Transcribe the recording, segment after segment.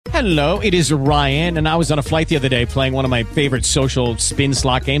Hello, it is Ryan, and I was on a flight the other day playing one of my favorite social spin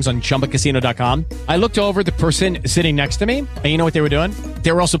slot games on ChumbaCasino.com. I looked over at the person sitting next to me, and you know what they were doing?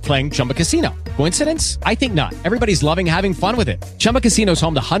 They were also playing Chumba Casino. Coincidence? I think not. Everybody's loving having fun with it. Chumba Casino is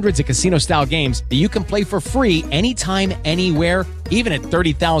home to hundreds of casino-style games that you can play for free anytime, anywhere, even at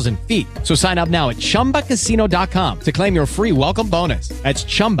 30,000 feet. So sign up now at ChumbaCasino.com to claim your free welcome bonus. That's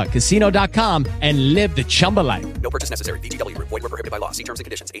ChumbaCasino.com and live the Chumba life. No purchase necessary. VGW. Void where prohibited by law. See terms and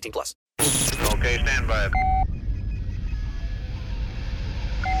conditions. 18 plus. Okay, stand by.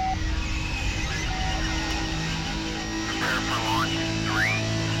 Prepare for launch. 3,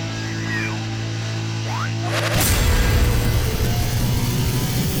 2, 1.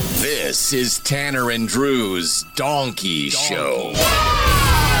 This is Tanner and Drew's Donkey Show.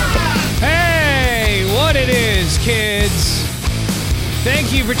 Hey, what it is, kids.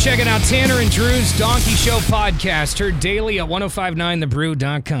 Thank you for checking out Tanner and Drew's Donkey Show podcast, heard daily at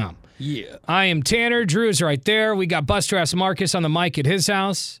 1059thebrew.com. Yeah. I am Tanner. Drew is right there. We got Buster Ass Marcus on the mic at his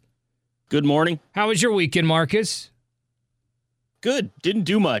house. Good morning. How was your weekend, Marcus? Good. Didn't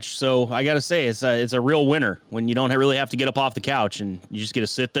do much. So I got to say, it's a real winner when you don't really have to get up off the couch and you just get to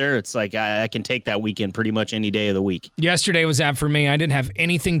sit there. It's like I can take that weekend pretty much any day of the week. Yesterday was that for me. I didn't have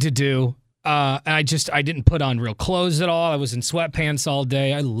anything to do. And I didn't put on real clothes at all. I was in sweatpants all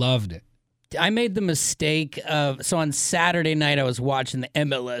day. I loved it. I made the mistake of, so on Saturday night I was watching the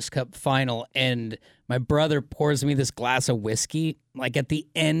MLS Cup final and my brother pours me this glass of whiskey like at the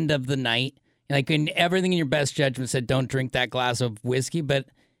end of the night. Like everything in your best judgment said don't drink that glass of whiskey, but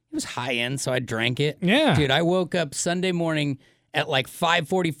it was high end, so I drank it. Yeah. Dude, I woke up Sunday morning at like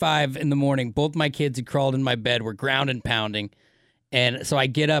 5:45 in the morning. Both my kids had crawled in my bed, were ground and pounding. And so I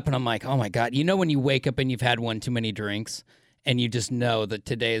get up and I'm like, oh my God, you know when you wake up and you've had one too many drinks and you just know that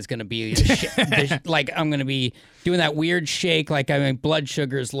today is going to be, like I'm going to be doing that weird shake, like blood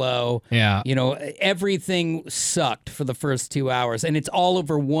sugar's low. Yeah. You know, everything sucked for the first 2 hours and it's all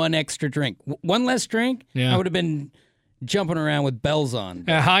over one extra drink. One less drink, Yeah. I would have been jumping around with bells on.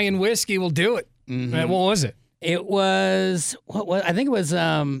 High in whiskey will do it. Mhm. What was it? It was, I think it was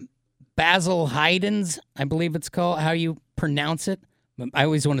Basil Hayden's, I believe it's called, how you pronounce it. I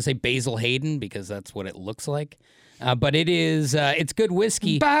always want to say Basil Hayden because that's what it looks like. But it is, it's good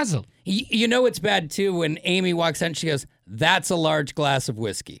whiskey. Basil. You know it's bad too when Amy walks out and she goes, that's a large glass of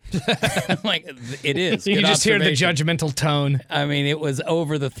whiskey. I'm like, it is. You Good can just hear the observation. judgmental tone. I mean, it was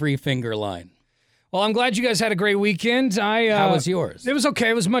over the 3-finger line. Well, I'm glad you guys had a great weekend. How was yours? It was okay.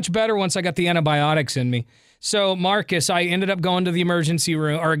 It was much better once I got the antibiotics in me. So, Marcus, I ended up going to the emergency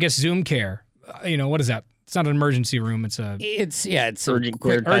room, or I guess Zoom care. What is that? It's not an emergency room. It's a... It's Urgent a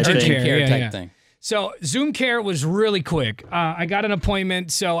quick care type urgent thing. care Yeah, type yeah. thing. So, Zoom care was really quick. I got an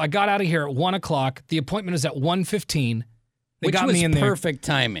appointment, so I got out of here at 1 o'clock. The appointment was at 1:15. They Which got was me in there. perfect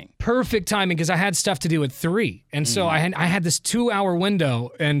timing. Perfect timing because I had stuff to do at 3. And so I had this 2-hour window.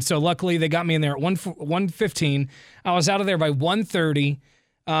 And so luckily they got me in there at 1:15. I was out of there by 1:30.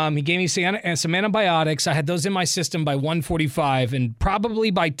 He gave me some antibiotics. I had those in my system by 1:45. And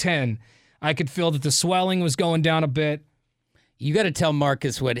probably by 10, I could feel that the swelling was going down a bit. You got to tell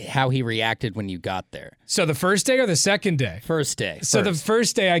Marcus how he reacted when you got there. So the first day or the second day? First day. So the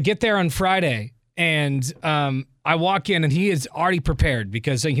first day, I get there on Friday, and I walk in, and he is already prepared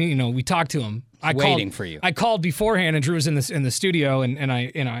because we talked to him. Waiting for you. I called beforehand, and Drew was in the studio,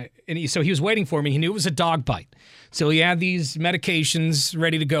 so he was waiting for me. He knew it was a dog bite, so he had these medications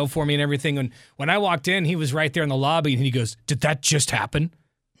ready to go for me and everything. And when I walked in, he was right there in the lobby, and he goes, "Did that just happen?"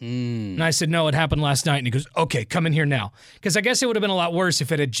 And I said, "No, it happened last night." And he goes, "Okay, come in here now," because I guess it would have been a lot worse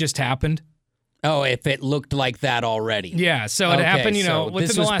if it had just happened. Oh, if it looked like that already. Yeah, so it happened, so within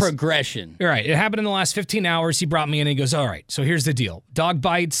this the was last... progression. Right, it happened in the last 15 hours. He brought me in and he goes, all right, so here's the deal. Dog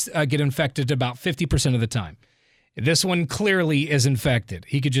bites get infected about 50% of the time. This one clearly is infected.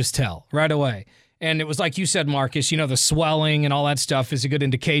 He could just tell right away. And it was like you said, Marcus, the swelling and all that stuff is a good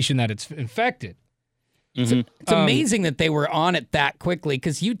indication that it's infected. It's amazing that they were on it that quickly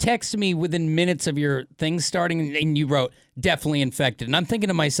because you texted me within minutes of your thing starting and you wrote, definitely infected. And I'm thinking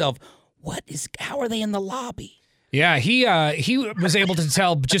to myself, how are they in the lobby? Yeah, he was able to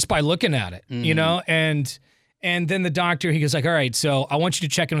tell just by looking at it, and then the doctor, he goes like, all right, so I want you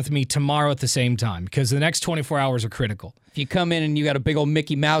to check in with me tomorrow at the same time because the next 24 hours are critical. If you come in and you got a big old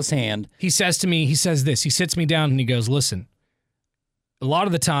Mickey Mouse hand. He says to me, he sits me down and he goes, listen, a lot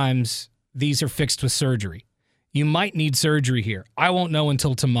of the times these are fixed with surgery. You might need surgery here. I won't know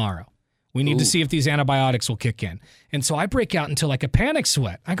until tomorrow. We need to see if these antibiotics will kick in. And so I break out into like a panic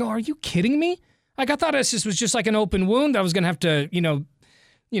sweat. I go, are you kidding me? Like I thought this was just like an open wound. I was going to have to,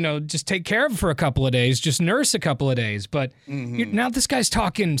 just take care of it for a couple of days, just nurse a couple of days. But now this guy's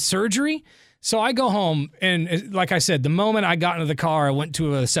talking surgery. So I go home, and like I said, the moment I got into the car, I went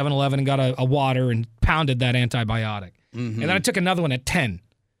to a 7-Eleven and got a water and pounded that antibiotic. And then I took another one at 10.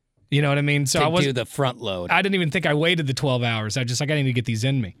 You know what I mean? So to do the front load. I didn't even think I waited the 12 hours. I need to get these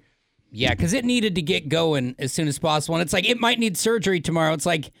in me. Yeah, because it needed to get going as soon as possible. And it's like, it might need surgery tomorrow. It's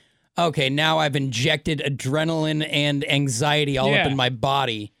like, okay, now I've injected adrenaline and anxiety all up in my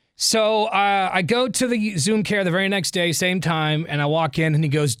body. So I go to the Zoom Care the very next day, same time, and I walk in, and he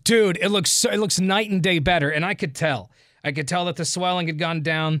goes, "Dude, it looks night and day better." And I could tell that the swelling had gone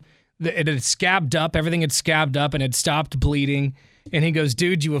down, it had scabbed up, everything had scabbed up, and had stopped bleeding. And he goes,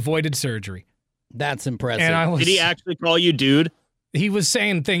 "Dude, you avoided surgery." That's impressive. And Did he actually call you dude? He was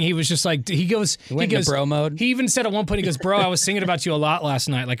saying thing. He was just like, he goes, bro mode. He even said at one point, he goes, "Bro, I was thinking about you a lot last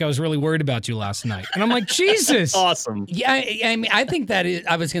night. Like I was really worried about you last night." And I'm like, Jesus. Awesome. Yeah, I mean, I think that is,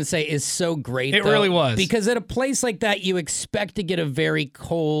 I was going to say, is so great. It though, really was. Because at a place like that, you expect to get a very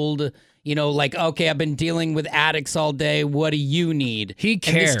cold, like, okay, I've been dealing with addicts all day. What do you need? He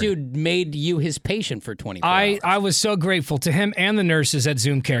cared. And this dude made you his patient for 24 hours. I was so grateful to him and the nurses at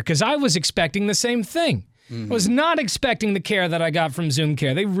Zoom Care because I was expecting the same thing. I was not expecting the care that I got from Zoom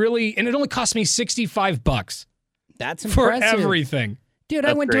Care. They really, and it only cost me $65. That's for impressive. everything. Dude,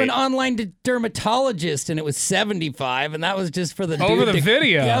 I went to an online dermatologist and it was $75, and that was just for the over dude the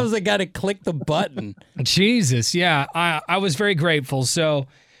video. Yeah, I was the guy to click the button. Jesus, yeah, I was very grateful. So,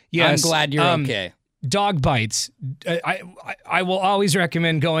 yes, I'm glad you're okay. Dog bites. I will always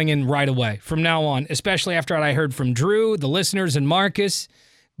recommend going in right away from now on, especially after what I heard from Drew, the listeners, and Marcus.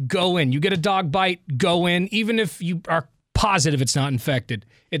 Go in. You get a dog bite, go in. Even if you are positive it's not infected,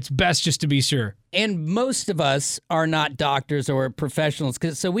 it's best just to be sure. And most of us are not doctors or professionals,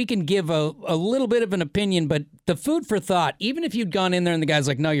 so we can give a little bit of an opinion, but the food for thought, even if you'd gone in there and the guy's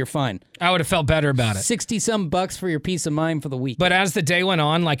like, "No, you're fine," I would have felt better about it. 60-some bucks for your peace of mind for the week. But as the day went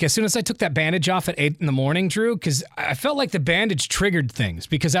on, like as soon as I took that bandage off at 8 in the morning, Drew, because I felt like the bandage triggered things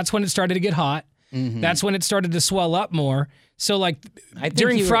because that's when it started to get hot. That's when it started to swell up more. So like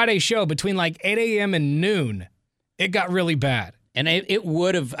during Friday's show, between like 8 a.m. and noon, it got really bad. And it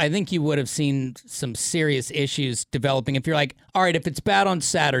would have, I think you would have seen some serious issues developing if you're like, all right, if it's bad on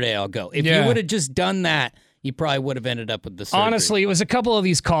Saturday, I'll go. If you would have just done that, you probably would have ended up with the surgery. Honestly, it was a couple of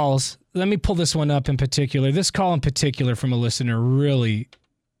these calls. Let me pull this one up in particular. This call in particular from a listener really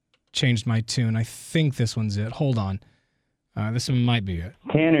changed my tune. I think this one's it. Hold on. This one might be it.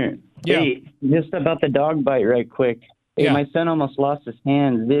 Tanner, Yeah. hey, just about the dog bite right quick. Hey, Yeah. my son almost lost his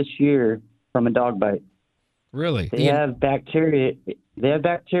hand this year from a dog bite. Really? They have bacteria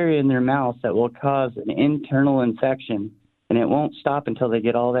in their mouth that will cause an internal infection, and it won't stop until they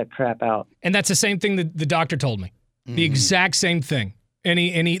get all that crap out. And that's the same thing that the doctor told me. The exact same thing. And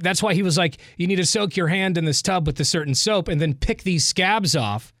he that's why he was like, you need to soak your hand in this tub with a certain soap and then pick these scabs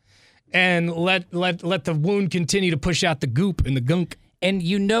off and let the wound continue to push out the goop and the gunk. And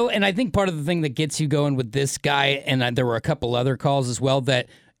and I think part of the thing that gets you going with this guy, and there were a couple other calls as well, that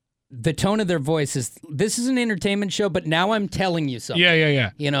the tone of their voice is, this is an entertainment show, but now I'm telling you something.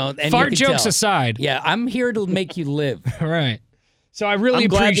 Yeah. And Fart you can jokes tell. aside. Yeah, I'm here to make you live. Right. So I really I'm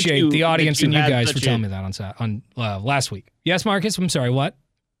glad that appreciate the audience that and you had guys for such telling me that on last week. Yes, Marcus? I'm sorry, what?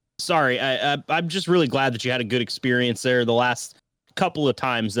 Sorry, I'm just really glad that you had a good experience there. The last couple of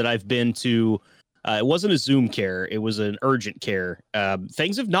times that I've been to, it wasn't a Zoom care, it was an urgent care.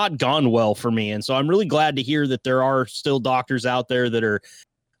 Things have not gone well for me, and so I'm really glad to hear that there are still doctors out there that are,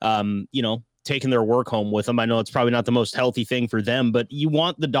 taking their work home with them. I know it's probably not the most healthy thing for them, but you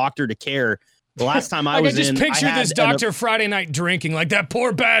want the doctor to care. The last time I was just in, picture I had this doctor Friday night drinking like that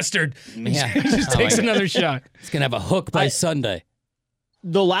poor bastard. Yeah. He just takes another shot. He's going to have a hook by Sunday.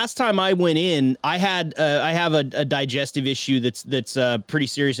 The last time I went in, I have a digestive issue that's pretty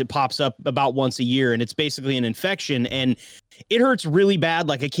serious. It pops up about once a year, and it's basically an infection, and it hurts really bad.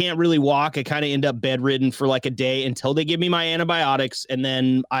 Like I can't really walk. I kind of end up bedridden for like a day until they give me my antibiotics, and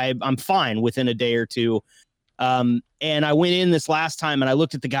then I'm fine within a day or two. And I went in this last time and I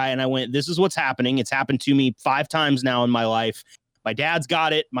looked at the guy and I went, this is what's happening. It's happened to me 5 times now in my life. My dad's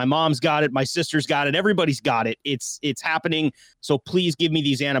got it. My mom's got it. My sister's got it. Everybody's got it. It's happening. So please give me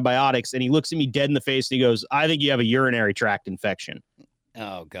these antibiotics. And he looks at me dead in the face and he goes, I think you have a urinary tract infection.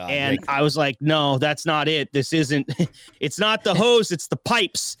 Oh, God. And I was like, no, that's not it. This isn't, it's not the hose, it's the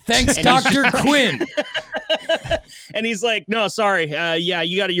pipes. Thanks, Dr. Quinn. And he's like, no, sorry. Yeah,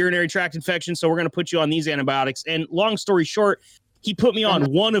 you got a urinary tract infection, so we're going to put you on these antibiotics. And long story short, he put me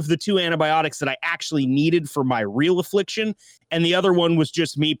on one of the 2 antibiotics that I actually needed for my real affliction. And the other one was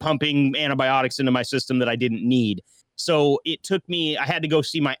just me pumping antibiotics into my system that I didn't need. So it took me, I had to go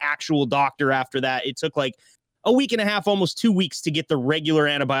see my actual doctor after that. It took like a week and a half, almost 2 weeks to get the regular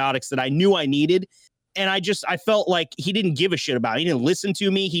antibiotics that I knew I needed. And I felt like he didn't give a shit about it. He didn't listen to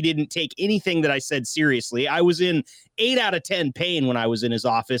me. He didn't take anything that I said seriously. I was in 8 out of 10 pain when I was in his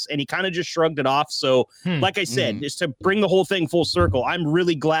office, and he kind of just shrugged it off. So like I said, just to bring the whole thing full circle, I'm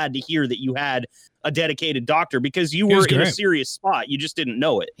really glad to hear that you had a dedicated doctor because you were in a serious spot. You just didn't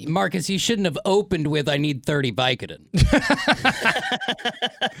know it. Marcus, you shouldn't have opened with, I need 30 Vicodin.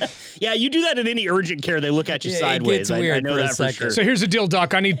 Yeah, you do that in any urgent care. They look at you sideways. It gets weird I know for a that for second. sure. So here's the deal,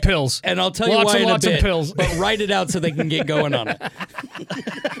 Doc. I need pills. And I'll tell Lots you and why lots in a of bit, pills. but write it out so they can get going on it.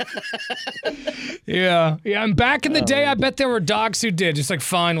 Yeah. And back in the day, I bet there were docs who did. Just like,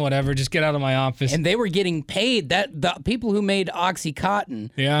 fine, whatever. Just get out of my office. And they were getting paid. The people who made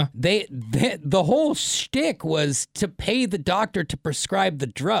OxyContin, yeah. the whole shtick was to pay the doctor to prescribe the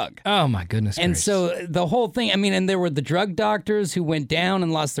drug. Oh, my goodness And gracious. so the whole thing, I mean, and there were the drug doctors who went down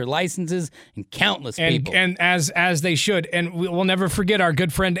and lost their licenses, and countless people. And as they should. And we'll never forget our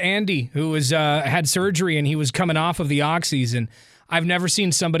good friend Andy, who was had surgery and he was coming off of the oxys. And I've never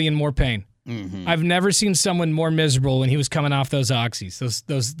seen somebody in more pain. Mm-hmm. I've never seen someone more miserable when he was coming off those oxys,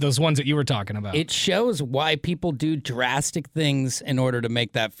 those ones that you were talking about. It shows why people do drastic things in order to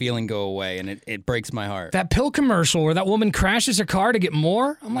make that feeling go away, and it breaks my heart. That pill commercial where that woman crashes her car to get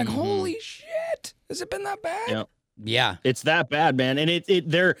more, I'm like, holy shit, has it been that bad? Yeah. It's that bad, man. And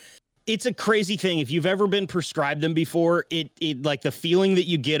it's a crazy thing. If you've ever been prescribed them before, it like the feeling that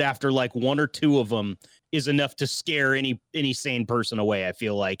you get after like 1 or 2 of them is enough to scare any sane person away, I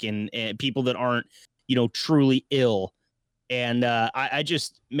feel like, and people that aren't, truly ill. And I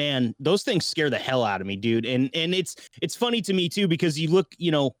just, man, those things scare the hell out of me, dude. And it's funny to me too, because you look,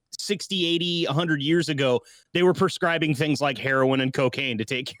 60, 80, 100 years ago, they were prescribing things like heroin and cocaine to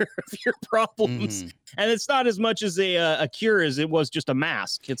take care of your problems. And it's not as much as a cure as it was just a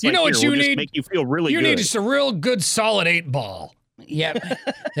mask. It's like, what you need? Make you feel really good. You need just a real good solid 8-ball. Yeah,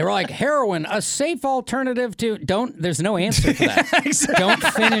 they were like, heroin, a safe alternative to, there's no answer for that. Exactly. Don't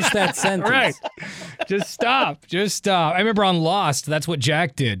finish that sentence. Right. Just stop. I remember on Lost, that's what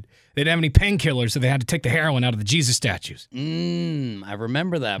Jack did. They didn't have any painkillers, so they had to take the heroin out of the Jesus statues. I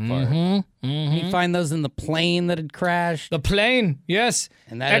remember that part. You find those in the plane that had crashed. The plane, yes.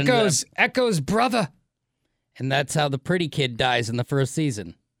 And that Echo's brother. And that's how the pretty kid dies in the first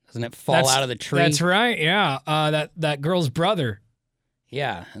season. Doesn't it fall out of the tree? That's right, yeah. That girl's brother.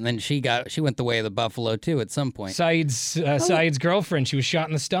 Yeah, and then she went the way of the buffalo too at some point. Saeed's girlfriend, she was shot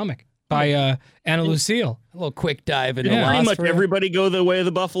in the stomach by Anna Lucille. A little quick dive into Lost. Pretty much everybody go the way of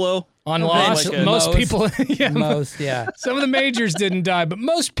the buffalo. On Lost, most people, yeah. Some of the majors didn't die, but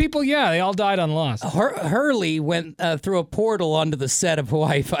most people, they all died on Lost. Hurley went through a portal onto the set of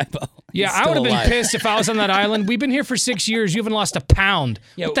Hawaii Five-0. Yeah, I would have been pissed if I was on that island. We've been here for 6 years. You haven't lost a pound.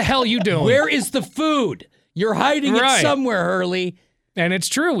 What the hell are you doing? Where is the food? You're hiding it somewhere, Hurley. And it's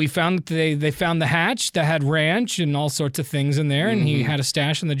true. We found that they found the hatch that had ranch and all sorts of things in there, and he had a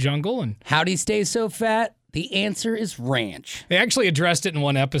stash in the jungle. And how'd he stay so fat? The answer is ranch. They actually addressed it in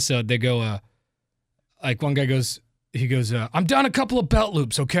one episode. They go, like one guy goes, I'm down a couple of belt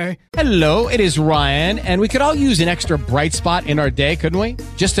loops, okay? Hello, it is Ryan, and we could all use an extra bright spot in our day, couldn't we?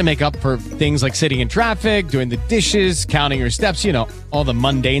 Just to make up for things like sitting in traffic, doing the dishes, counting your steps, all the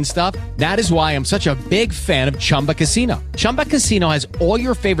mundane stuff. That is why I'm such a big fan of Chumba Casino. Chumba Casino has all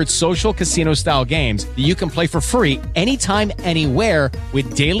your favorite social casino-style games that you can play for free anytime, anywhere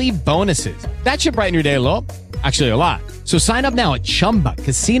with daily bonuses. That should brighten your day a little. Actually, a lot. So sign up now at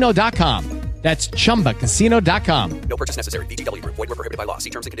ChumbaCasino.com. That's ChumbaCasino.com. No purchase necessary. VGW Group. Void where prohibited by law. See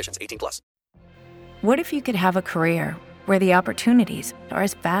terms and conditions. 18+. What if you could have a career where the opportunities are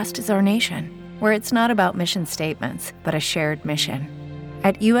as vast as our nation, where it's not about mission statements, but a shared mission?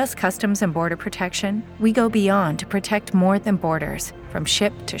 At U.S. Customs and Border Protection, we go beyond to protect more than borders. From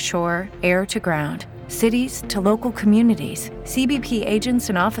ship to shore, air to ground, cities to local communities, CBP agents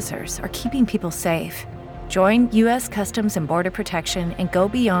and officers are keeping people safe. Join U.S. Customs and Border Protection and go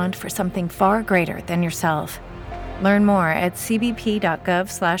beyond for something far greater than yourself. Learn more at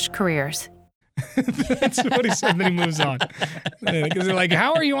cbp.gov/careers. That's what he said, then he moves on. Because they're like,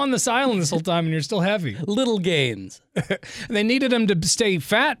 how are you on this island this whole time and you're still heavy? Little gains. They needed him to stay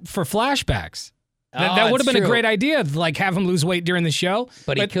fat for flashbacks. That would have been a great idea, like have him lose weight during the show.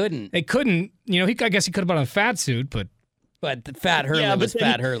 But he couldn't. They couldn't. I guess he could have put on a fat suit, but the Fat Hurley was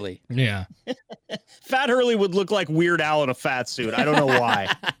Fat Hurley. Yeah. Fat Hurley would look like Weird Al in a fat suit. I don't know why.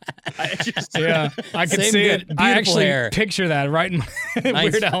 I could see it. I actually picture that right in my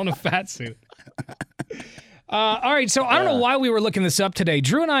Weird Al in a fat suit. All right, so I don't know why we were looking this up today.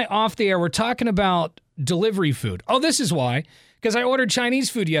 Drew and I, off the air, were talking about delivery food. Oh, this is why. Because I ordered Chinese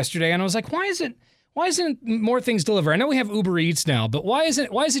food yesterday, and I was like, why isn't more things delivered? I know we have Uber Eats now, but why is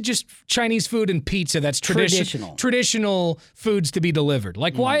it just Chinese food and pizza that's traditional foods to be delivered?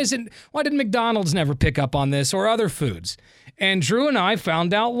 Like, why did McDonald's never pick up on this or other foods? And Drew and I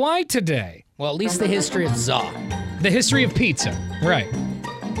found out why today. Well, at least the history of za. The history of pizza, right.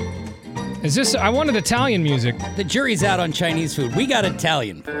 Is this, I wanted Italian music. The jury's out on Chinese food. We got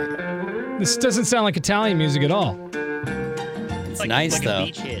Italian. This doesn't sound like Italian music at all. It's like, nice, like though. A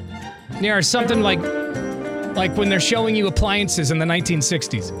beach hit. Yeah, or something like when they're showing you appliances in the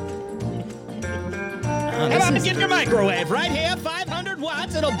 1960s. How about to get your microwave right here, 500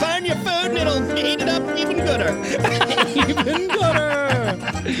 watts. It'll burn your food and it'll heat it up even gooder. Even gooder.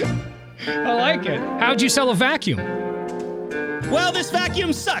 I like it. How'd you sell a vacuum? Well, this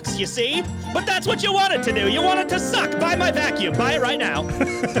vacuum sucks, you see. But that's what you want it to do. You want it to suck. Buy my vacuum. Buy it right now.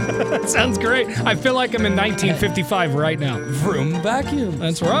 That sounds great. I feel like I'm in 1955 right now. Vroom vacuum.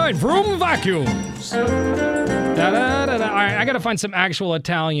 That's right. Vroom vacuums. Da-da-da-da. All right, I got to find some actual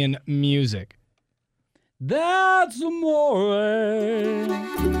Italian music. That's amore.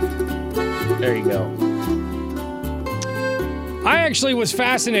 There you go. I actually was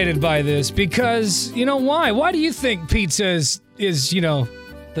fascinated by this because, you know, why? Why do you think pizza is, you know,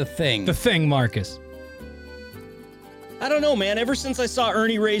 the thing? The thing, Marcus. I don't know, man. Ever since I saw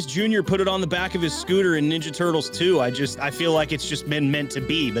Ernie Reyes Jr. put it on the back of his scooter in Ninja Turtles 2, I feel like it's just been meant to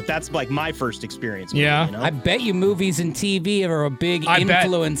be. But that's like my first experience. Yeah. With it, you know? I bet you movies and TV are a big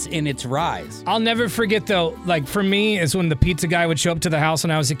influence in its rise. I'll never forget, though, like for me, is when the pizza guy would show up to the house when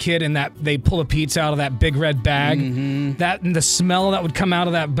I was a kid and that they pull a pizza out of that big red bag. Mm-hmm. That and the smell that would come out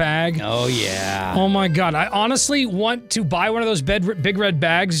of that bag. Oh, yeah. Oh, my God. I honestly want to buy one of those big red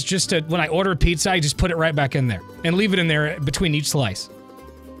bags just to, when I order a pizza, I just put it right back in there and leave it in there between each slice.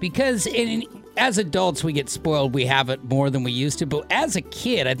 Because as adults, we get spoiled. We have it more than we used to. But as a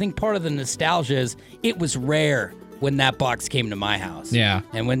kid, I think part of the nostalgia is it was rare when that box came to my house. Yeah.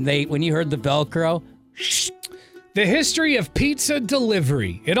 And when you heard the Velcro. The history of pizza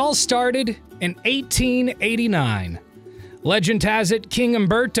delivery. It all started in 1889. Legend has it King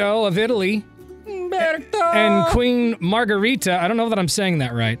Umberto of Italy and Queen Margherita. I don't know that I'm saying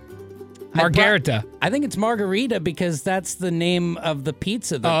that right. Margherita. I think it's Margarita because that's the name of the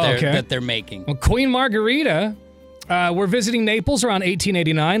pizza that they're making. Well, Queen Margherita were visiting Naples around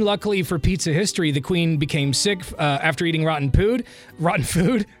 1889. Luckily for pizza history, the queen became sick after eating rotten food, which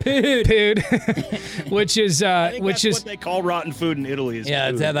is what they call rotten food in Italy.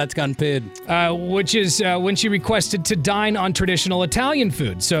 That's gone food. Which is when she requested to dine on traditional Italian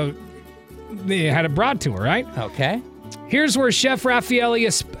food. So they had it brought to her, right? Okay. Here's where Chef Raffaele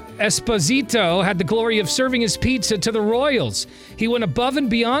Esposito had the glory of serving his pizza to the royals. He went above and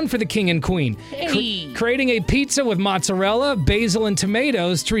beyond for the king and queen, creating a pizza with mozzarella, basil, and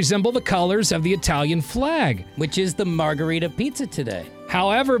tomatoes to resemble the colors of the Italian flag. Which is the Margherita pizza today.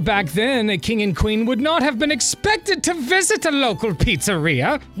 However, back then, a king and queen would not have been expected to visit a local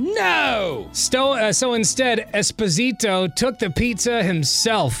pizzeria. No! So instead, Esposito took the pizza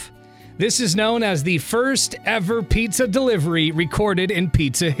himself. This is known as the first ever pizza delivery recorded in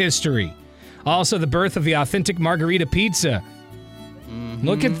pizza history. Also, the birth of the authentic Margherita pizza. Mm-hmm.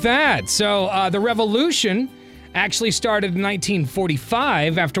 Look at that. So, the revolution actually started in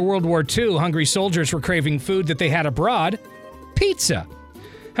 1945. After World War II, hungry soldiers were craving food that they had abroad, pizza.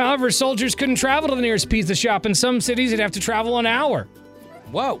 However, soldiers couldn't travel to the nearest pizza shop. In some cities, they'd have to travel an hour.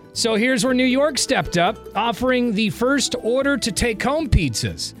 Whoa. So here's where New York stepped up, offering the first order-to-take-home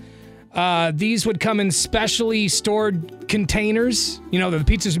pizzas. These would come in specially stored containers. You know, the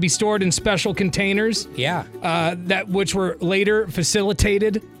pizzas would be stored in special containers. Yeah. Which were later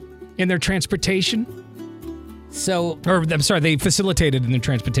facilitated in their transportation. They facilitated in their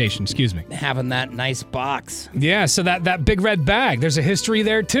transportation, excuse me. Having that nice box. Yeah, so that big red bag, there's a history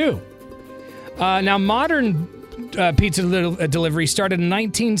there too. Now, modern pizza delivery started in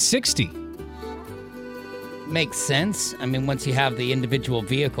 1960. Makes sense. I mean, once you have the individual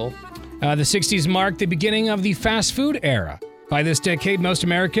vehicle. The 60s marked the beginning of the fast food era. By this decade, most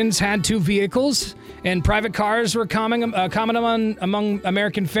Americans had two vehicles, and private cars were common among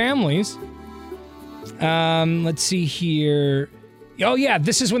American families. Let's see here. Oh, yeah,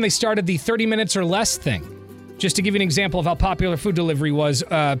 this is when they started the 30 minutes or less thing. Just to give you an example of how popular food delivery was,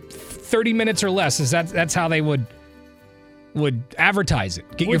 30 minutes or less, that's how they would advertise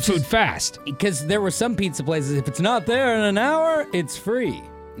it. Get your food fast. Because there were some pizza places, if it's not there in an hour, it's free.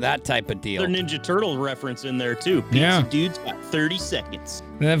 That type of deal. There's a Ninja Turtle reference in there, too. Pizza dude's got 30 seconds.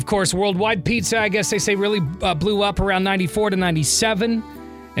 And, of course, worldwide pizza, I guess they say, really blew up around 94 to 97.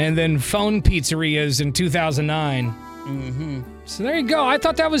 and then phone pizzerias in 2009. Mm-hmm. So there you go. I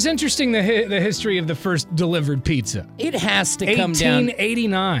thought that was interesting, the history of the first delivered pizza. It has to come down.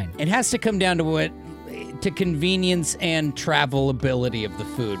 1889. It has to come down to convenience and travelability of the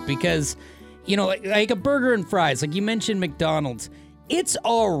food, because, you know, like a burger and fries, like you mentioned McDonald's, it's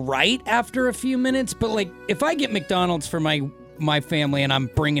all right after a few minutes, but like if I get McDonald's for my family and I'm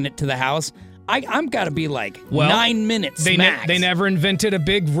bringing it to the house, I'm got to be like 9 minutes max. They never invented a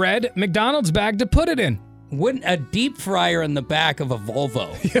big red McDonald's bag to put it in. Wouldn't a deep fryer in the back of a Volvo?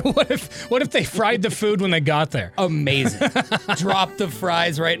 What if they fried the food when they got there? Amazing. Drop the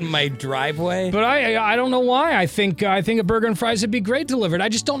fries right in my driveway. But I don't know why. I think a burger and fries would be great delivered. I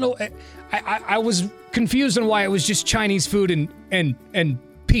just don't know. I was confused on why it was just Chinese food and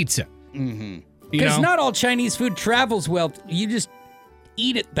pizza. Mm-hmm. Because not all Chinese food travels well. You just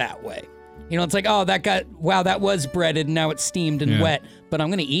eat it that way. You know, it's like, oh, that was breaded and now it's steamed and wet, but I'm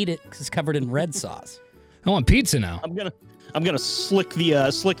gonna eat it because it's covered in red sauce. I want pizza now. I'm gonna slick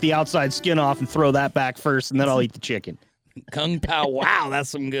the outside skin off and throw that back first, and then I'll eat the chicken. Kung Pao, wow, that's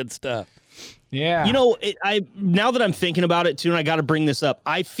some good stuff. Yeah. You know, now that I'm thinking about it too, and I got to bring this up,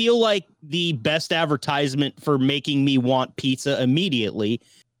 I feel like the best advertisement for making me want pizza immediately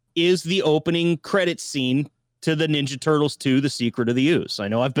is the opening credits scene to the Ninja Turtles 2: The Secret of the Ooze. I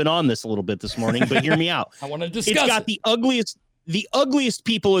know I've been on this a little bit this morning, but hear me out. I want to discuss. It's got the ugliest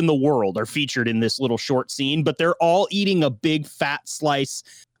people in the world are featured in this little short scene, but they're all eating a big fat slice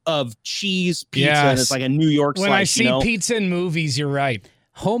of cheese pizza, and it's like a New York slice. When I see pizza in movies, you're right.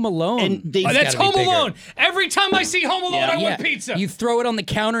 Home Alone. And that's Home Alone. Every time I see Home Alone, I want pizza. You throw it on the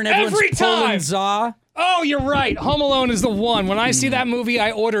counter and everyone's pulling za. Oh, you're right. Home Alone is the one. When I see that movie,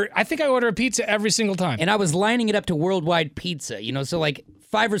 I think I order a pizza every single time. And I was lining it up to Worldwide Pizza, you know, so like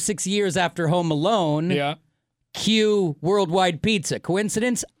 5 or 6 years after Home Alone. Yeah. Cue Worldwide Pizza.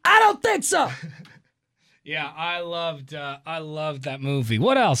 Coincidence? I don't think so. Yeah, I loved that movie.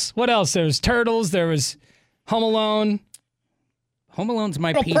 What else? There was Turtles. There was Home Alone. Home Alone's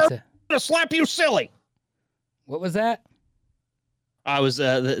my pizza. I'm gonna slap you silly. What was that? I was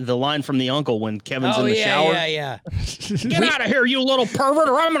the line from the uncle when Kevin's in the shower. Yeah. Get out of here, you little pervert,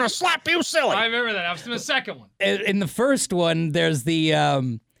 or I'm gonna slap you silly. I remember that. I was in the second one. In the first one, there's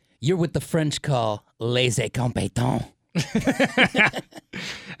the you're with the French call les incompetents.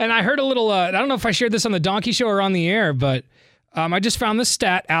 And I heard a little. I don't know if I shared this on the Donkey Show or on the air, but I just found this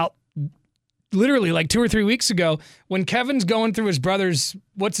stat out literally like 2 or 3 weeks ago when Kevin's going through his brother's.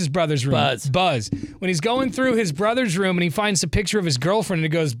 What's his brother's room? Buzz. When he's going through his brother's room and he finds a picture of his girlfriend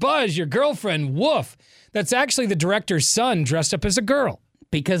and he goes, "Buzz, your girlfriend, woof." That's actually the director's son dressed up as a girl.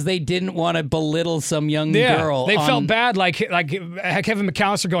 Because they didn't want to belittle some young girl. They felt bad, like Kevin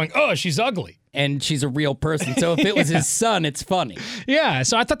McAllister going, "Oh, she's ugly." And she's a real person. So if it was his son, it's funny. Yeah,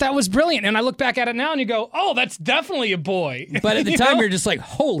 so I thought that was brilliant. And I look back at it now and you go, "Oh, that's definitely a boy." But at the time, you're just like,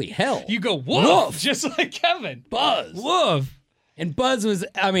 holy hell. You go, "Woof," just like Kevin. Buzz. Woof. And Buzz's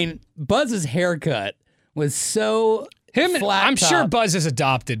haircut was so flat I'm top. sure Buzz is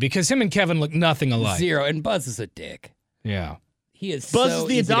adopted because him and Kevin look nothing alike. Zero. And Buzz is a dick. Yeah. He is Buzz so is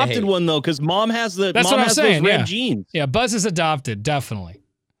the easy to adopted hate. one, though, because mom has the That's mom what I'm has saying, those red jeans. Yeah, Buzz is adopted, definitely.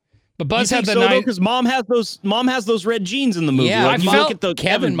 But Buzz You had think the so, though, nice. because mom has those red jeans in the movie. Yeah, Like, I you felt look at the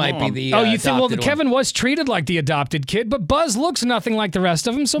Kevin might mom. be the Oh, you think? Well, adopted Kevin one. was treated like the adopted kid, but Buzz looks nothing like the rest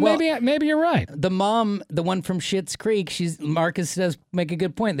of them. So Well, maybe you're right. The mom, the one from Schitt's Creek, Marcus does make a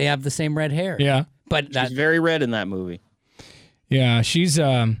good point. They have the same red hair. Yeah, But She's very red in that movie. yeah. She's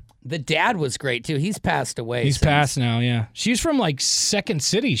the dad was great too. He's passed away. He's since. passed now, yeah. She's from like Second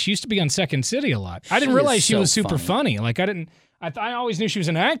City. She used to be on Second City a lot. I didn't She realize is she so was super funny. Like I always knew she was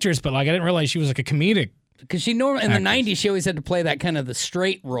an actress, but like I didn't realize she was like a comedic. Because she normally in the '90s she always had to play that kind of the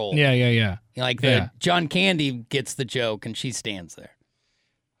straight role. Yeah. Like Yeah. John Candy gets the joke and she stands there.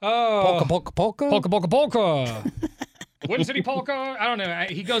 Oh, Polka, polka, polka. polka, polka, polka. Wind City polka. I don't know.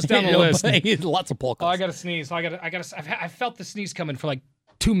 He goes down the list. Lots of polkas. Oh, I gotta sneeze. I felt the sneeze coming for like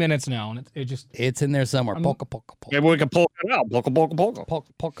 2 minutes now, and it just. It's in there somewhere. Polka, polka, polka. Maybe we can pull it out. Polka, polka, polka.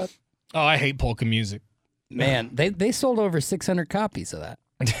 Polka, polka. Oh, I hate polka music. Man, they sold over 600 copies of that.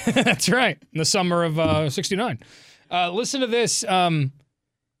 That's right. In the summer of '69. Listen to this.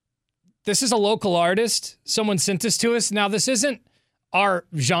 This is a local artist. Someone sent this to us. Now, this isn't our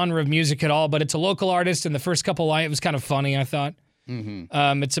genre of music at all, but it's a local artist. And the first couple lines, it was kind of funny, I thought.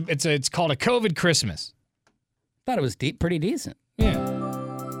 Mm-hmm. It's called A COVID Christmas. Thought it was pretty decent. Yeah.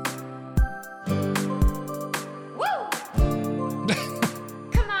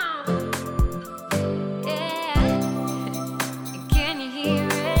 Come on. Yeah. Can you hear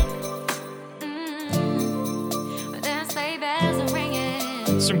it? Their sleigh bells are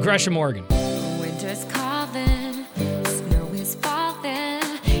ringing. some Gresham, Morgan. Winter's calling, snow is falling,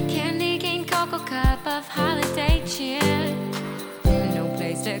 candy cane cocoa cup of holiday cheer. No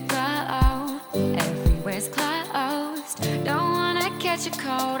place to go, everywhere's closed. Don't wanna catch a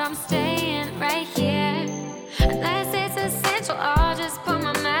cold, I'm staying right here. Unless it's essential, I'll just put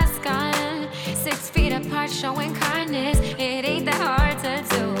my mask on. 6 feet apart, showing kindness, it ain't that hard to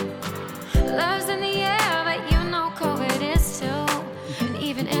do. Love's in the air, but you know COVID is too. And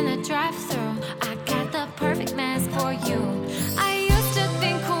even in the drive-thru, I got the perfect mask for you. I used to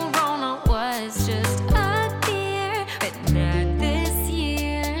think Corona was just a fear, but not this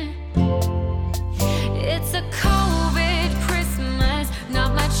year. It's a COVID Christmas,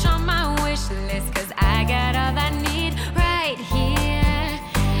 not much on my wish list, 'cause I got all I need right here.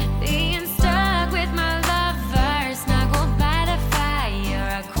 Being stuck with my lover, snuggled by the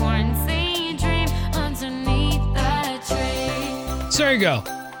fire, a quarantine dream underneath the tree. So there you go.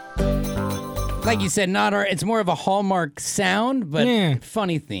 Like you said, it's more of a Hallmark sound, but Yeah.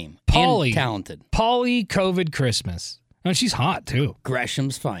 funny theme. Polly. And talented. Polly COVID Christmas. And she's hot, too.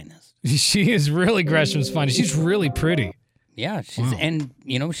 Gresham's finest. She is really Gresham's finest. She's really pretty. Yeah, and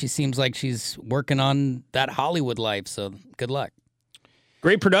she seems like she's working on that Hollywood life, so good luck.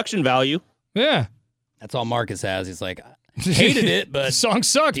 Great production value. Yeah. That's all Marcus has. He's like, hated it, but the song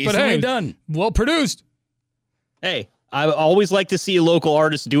sucked, but decently hey, done. Well produced. Hey, I always like to see a local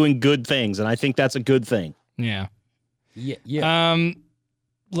artist doing good things, and I think that's a good thing. Yeah. Yeah.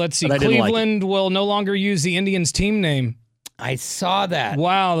 Let's see. But I didn't like Cleveland will no longer use the Indians team name. I saw that.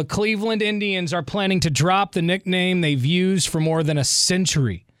 Wow, the Cleveland Indians are planning to drop the nickname they've used for more than a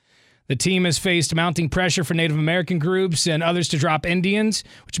century. The team has faced mounting pressure from Native American groups and others to drop Indians,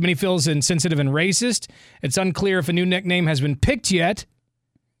 which many feels insensitive and racist. It's unclear if a new nickname has been picked yet.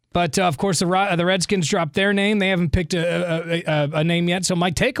 But, of course, the Redskins dropped their name. They haven't picked a name yet, so it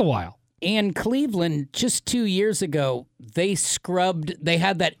might take a while. And Cleveland, just 2 years ago, they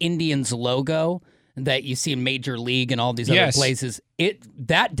had that Indians logo that you see in Major League and all these other places.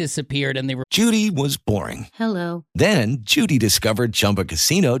 That disappeared, and they were... Judy was boring. Hello. Then Judy discovered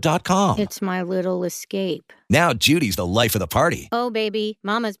ChumbaCasino.com. It's my little escape. Now Judy's the life of the party. Oh, baby,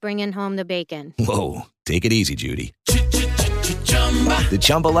 mama's bringing home the bacon. Whoa, take it easy, Judy. The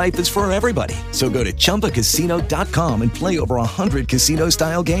Chumba life is for everybody. So go to ChumbaCasino.com and play over 100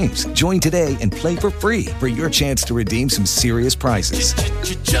 casino-style games. Join today and play for free for your chance to redeem some serious prizes.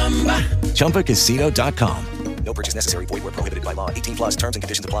 ChumbaCasino.com. No purchase necessary. Void where prohibited by law. 18 plus terms and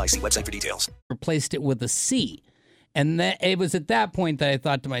conditions apply. See website for details. replaced it with a C. And it was at that point that I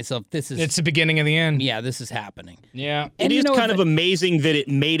thought to myself, it's the beginning of the end. Yeah, this is happening. Yeah. It is kind of amazing that it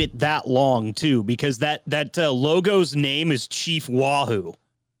made it that long, too, because that logo's name is Chief Wahoo.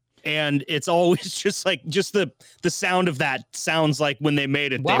 And it's always just the sound of that sounds like when they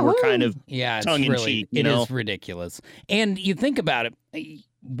made it, they were kind of tongue in cheek. It is ridiculous. And you think about it,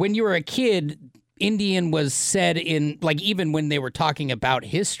 when you were a kid, Indian was said in, like, even when they were talking about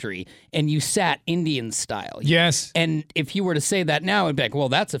history, and you sat Indian style. Yes. And if you were to say that now, it'd be like, well,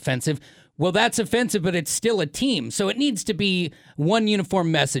 that's offensive. Well, that's offensive, but it's still a team. So it needs to be one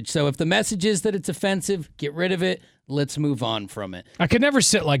uniform message. So if the message is that it's offensive, get rid of it. Let's move on from it. I could never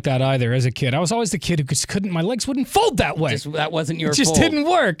sit like that either as a kid. I was always the kid who just couldn't, my legs wouldn't fold that way. That wasn't your fault. It just fold. didn't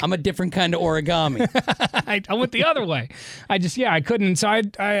work. I'm a different kind of origami. I went the other way. I couldn't. So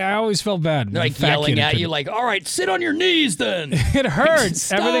I always felt bad. They're like yelling at you like, all right, sit on your knees then. It hurts.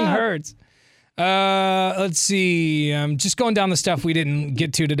 Stop. Everything hurts. Let's see. Just going down the stuff we didn't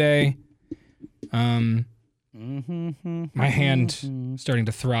get to today. My hand starting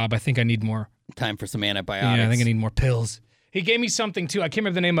to throb. I think I need more. Time for some antibiotics. Yeah, I think I need more pills. He gave me something too. I can't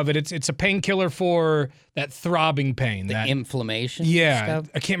remember the name of it. It's a painkiller for that throbbing pain. The inflammation? Yeah.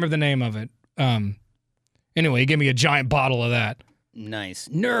 Stuff? I can't remember the name of it. Anyway, he gave me a giant bottle of that. Nice.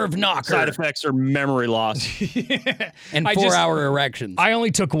 Nerve knocker. Side effects are memory loss. And 4-hour erections. I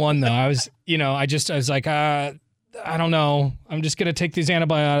only took one though. I was like, I don't know. I'm just gonna take these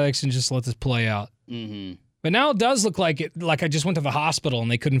antibiotics and just let this play out. Mm-hmm. But now it does look like it. Like I just went to the hospital and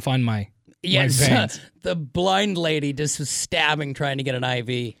they couldn't find my veins. The blind lady just was stabbing, trying to get an IV.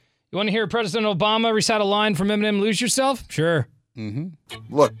 You want to hear President Obama recite a line from Eminem, "Lose Yourself"? Sure. Mm-hmm.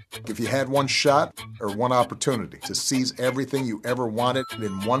 Look, if you had one shot or one opportunity to seize everything you ever wanted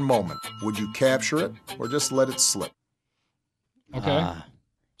in one moment, would you capture it or just let it slip? Okay.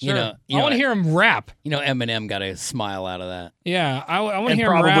 Sure. I want to hear him rap. Eminem got a smile out of that. Yeah, I want to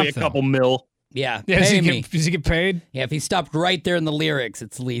hear him probably rap. a couple mil. Yeah, does pay me. Does he get paid? Yeah, if he stopped right there in the lyrics,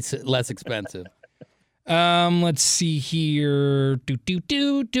 it's less expensive. Let's see here.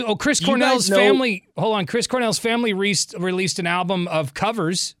 Oh, Chris You Cornell's guys know- family. Hold on. Chris Cornell's family released an album of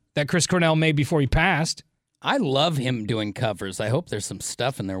covers that Chris Cornell made before he passed. I love him doing covers. I hope there's some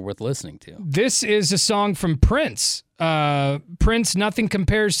stuff in there worth listening to. This is a song from Prince. Prince, Nothing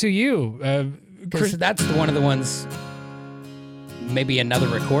Compares to You. That's one of the ones, maybe another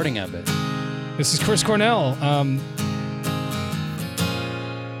recording of it. This is Chris Cornell.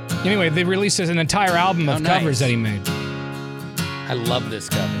 Anyway, they released an entire album of covers that he made. I love this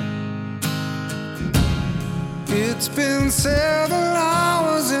cover. It's been 7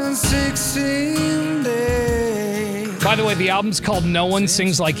 hours and 16 days. By the way, the album's called No One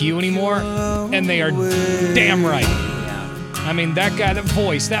Sings Like You Anymore, and they are damn right. I mean, that guy, that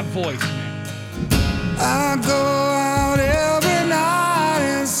voice, man. I go out every night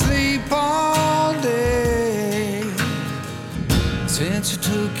and sleep all day since you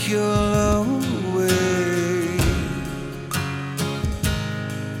took your love away.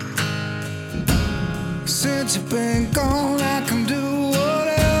 Since you've been gone, I can do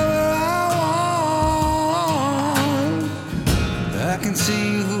whatever I want. I can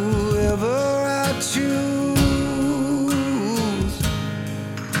see whoever I choose.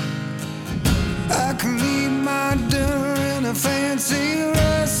 I can eat my dinner in a fancy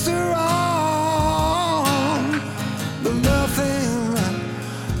restaurant, but nothing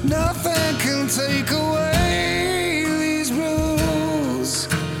can take away these blues,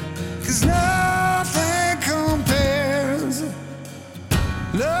 'cause nothing compares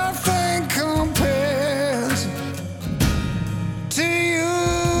to you.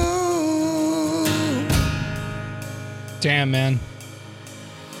 Damn, man.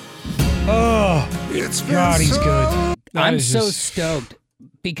 Oh, God, he's good. I'm so stoked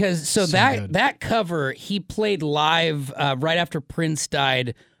because that cover he played live right after Prince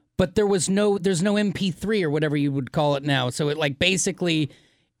died, but there's no MP3 or whatever you would call it now. So it like basically,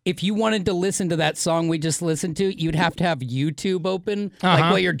 if you wanted to listen to that song we just listened to, you'd have to have YouTube open, like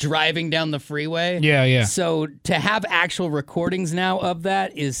while you're driving down the freeway. Yeah, yeah. So to have actual recordings now of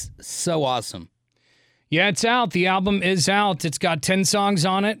that is so awesome. Yeah, it's out. The album is out. It's got 10 songs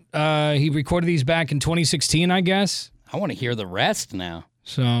on it. He recorded these back in 2016, I guess. I want to hear the rest now.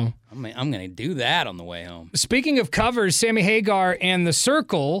 So I'm going to do that on the way home. Speaking of covers, Sammy Hagar and The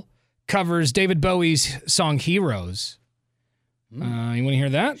Circle covers David Bowie's song Heroes. You want to hear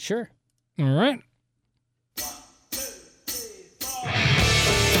that? Sure. All right.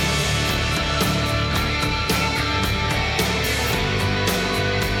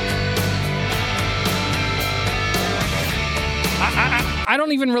 I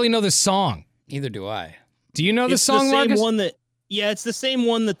don't even really know this song. Neither do I. Do you know the It's song, the same Marcus? one that. Yeah, it's the same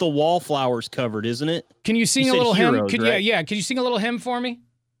one that the Wallflowers covered, isn't it? Can you sing a said little hymn? Heroes, Could right? yeah. Could you sing a little hymn for me?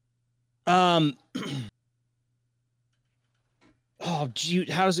 Oh, gee,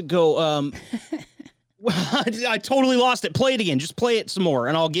 how does it go? I totally lost it. Play it again. Just play it some more,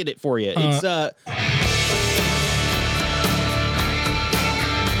 and I'll get it for you. It's yeah,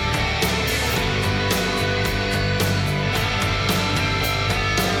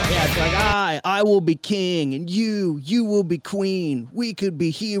 it's like I will be king, and you will be queen. We could be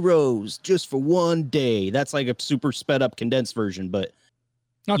heroes just for one day. That's like a super sped up condensed version, but.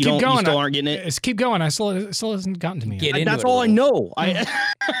 No, You keep don't- you going. still aren't getting it? Keep going. It still hasn't gotten to me yet. That's all I know.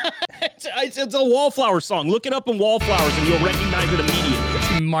 It's a Wallflower song. Look it up in Wallflowers and you'll recognize it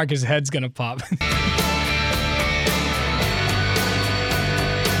immediately. Marcus' head's gonna pop.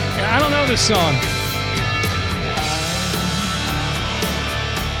 I don't know this song.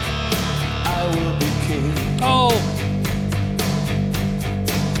 I will be king. Oh.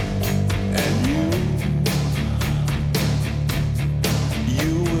 And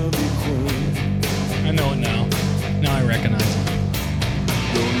you will be queen. I know it now. Now I recognize it.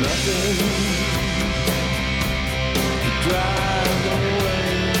 Though nothing to drive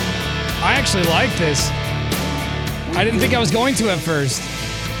away. I actually like this. I didn't think I was going to at first.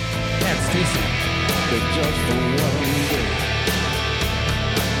 Yeah, it's decent. But just for one day.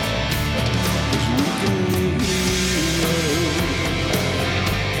 'Cause we can be heroes.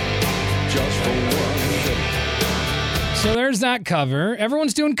 Just for one day. So there's that cover.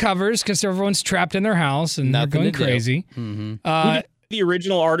 Everyone's doing covers because everyone's trapped in their house and they're going crazy. Who the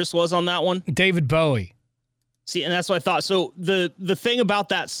original artist was on that one? David Bowie. See, and that's what I thought. So the thing about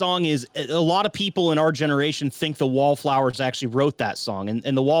that song is a lot of people in our generation think the Wallflowers actually wrote that song.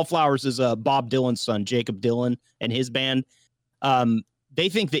 And the Wallflowers is Bob Dylan's son, Jacob Dylan, and his band. They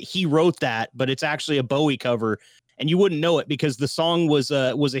think that he wrote that, but it's actually a Bowie cover. And you wouldn't know it because the song was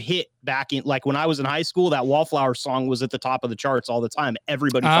a hit back in, like when I was in high school, that Wallflower song was at the top of the charts all the time.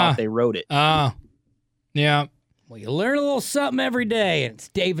 Everybody thought they wrote it. Yeah. Well, you learn a little something every day, and it's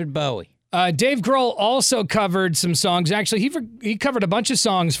David Bowie. Dave Grohl also covered some songs. Actually, he covered a bunch of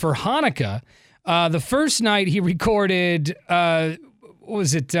songs for Hanukkah. The first night he recorded, what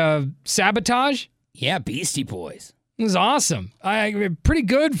was it, Sabotage? Yeah, Beastie Boys. It was awesome. Pretty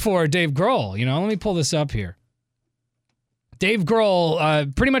good for Dave Grohl, you know. Let me pull this up here. Dave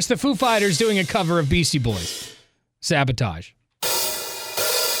Grohl, pretty much the Foo Fighters doing a cover of Beastie Boys. Sabotage.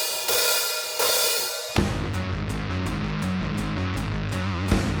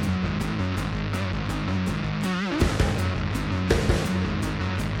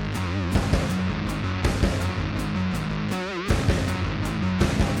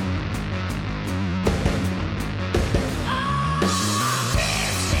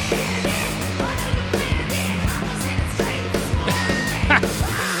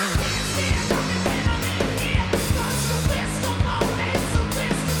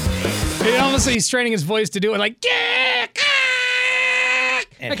 Honestly, he's training his voice to do it like, It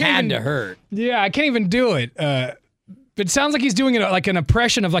had to hurt. Yeah, I can't even do it. But it sounds like he's doing it like an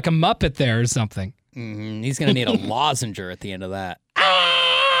impression of like a Muppet there or something. Mm-hmm. He's going to need a lozenger at the end of that.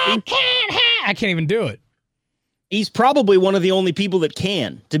 I can't even do it. He's probably one of the only people that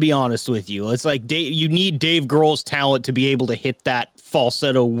can, to be honest with you. It's like you need Dave Grohl's talent to be able to hit that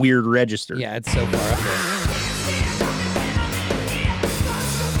falsetto weird register. Yeah, it's so far up there.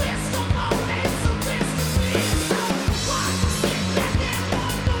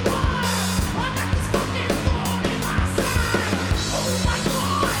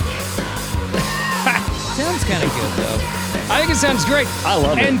 Sounds kind of good, though. I think it sounds great. I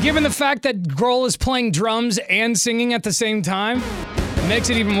love it. And given the fact that Grohl is playing drums and singing at the same time, it makes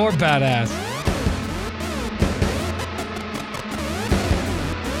it even more badass.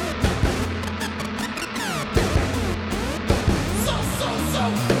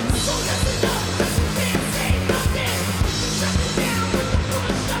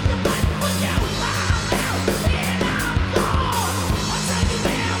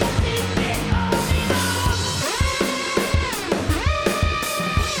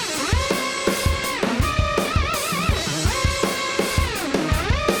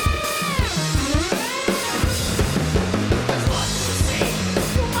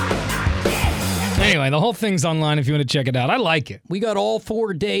 Anyway, the whole thing's online if you want to check it out. I like it. We got all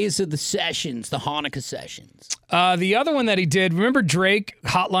 4 days of the sessions, the Hanukkah sessions. The other one that he did, remember Drake,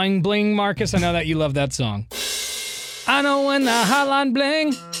 Hotline Bling, Marcus? I know that you love that song. I know when the hotline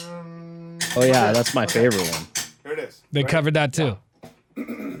bling. Oh, yeah, that's my favorite one. Here it is. They covered that, too.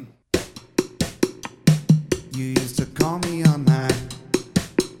 You used to call me on that.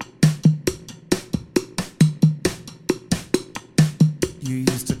 You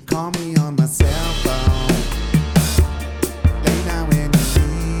used to call me on my cell phone. Late night when you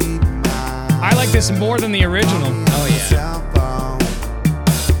need my I like this more than the original. Oh, yeah. cell phone.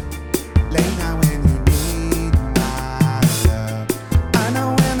 Late night when you need my love. I know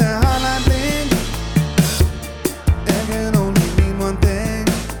when the hotline bling, it can only mean one thing.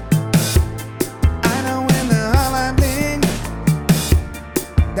 I know when the hotline bling,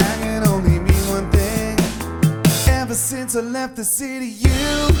 that can only mean one thing. Ever since I left the city, you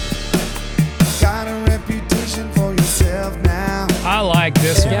got a reputation for yourself now. I like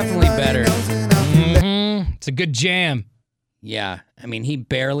this one. Definitely better. It's a good jam. Yeah. I mean, he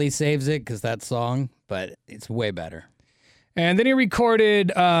barely saves it because that song, but it's way better. And then he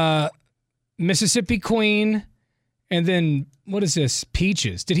recorded Mississippi Queen, and then, what is this?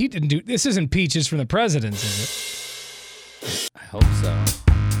 Peaches. Did he do, this isn't Peaches from the Presidents, is it? I hope so.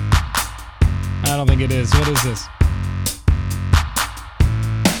 I don't think it is. What is this?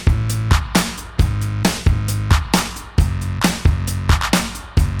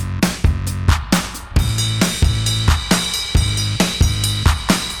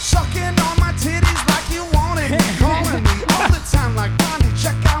 Sucking on my titties like you wanted me, calling me all the time like Blondie.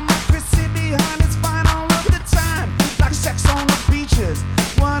 Check out my Chrissy behind, it's fine all of the time. Like sex on the beaches.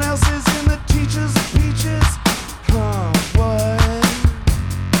 What else is in the teachers of peaches? Huh,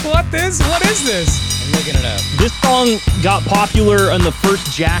 What is this? I'm looking it up. This song got popular on the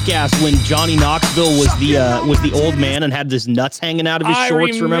first Jackass when Johnny Knoxville was the old man and had his nuts hanging out of his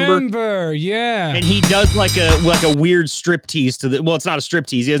shorts. remember, yeah. And he does like a weird strip tease to the. Well, it's not a strip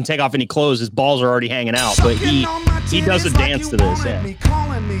tease. He doesn't take off any clothes. His balls are already hanging out. But he does a dance to this. Yeah. me,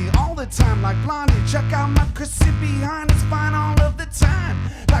 calling me all the time like Blondie. Check out my Chrissy behind, it's fine all of the time.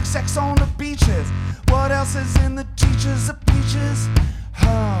 Like sex on the beaches. What else is in the teachers of peaches?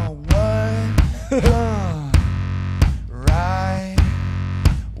 Oh, what? Huh. Right.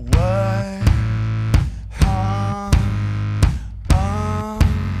 What? Huh.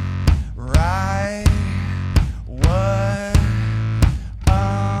 Right.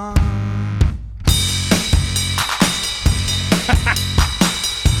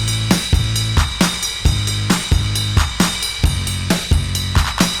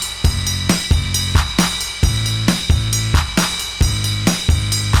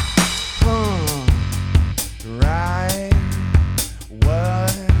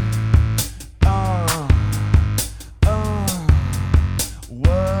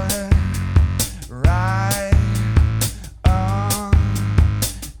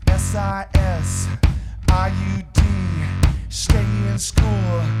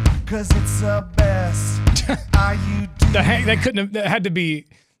 'cause it's the best. That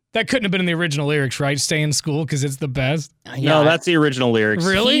couldn't have been in the original lyrics, right? Stay in school because it's the best. No, that's the original lyrics.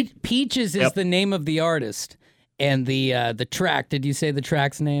 Really? Peaches is the name of the artist, and the track. Did you say the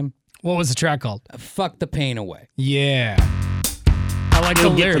track's name? What was the track called? Fuck the Pain Away. Yeah. I like the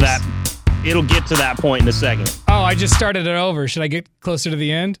It'll get to lyrics. that. It'll get to that point in a second. Oh, I just started it over. Should I get closer to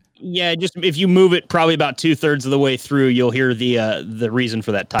the end? Yeah, just if you move it probably about 2/3 of the way through, you'll hear the reason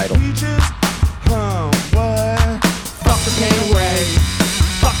for that title. What? Fuck the pain away.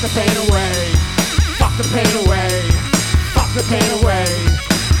 Fuck the pain away. Fuck the pain away. Fuck the pain away.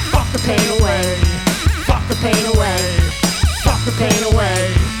 Fuck the pain away. Fuck the pain away. Fuck the pain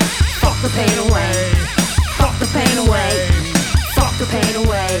away. Fuck the pain away. Fuck the pain away. Fuck the pain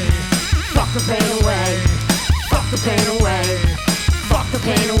away. Fuck the pain away. Fuck the pain away. Fuck the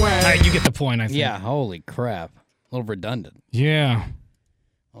pain away. All right, you get the point, I think. Yeah, holy crap. A little redundant. Yeah.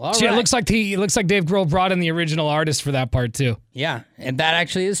 Well, all See, right. it looks like Dave Grohl brought in the original artist for that part too. Yeah, and that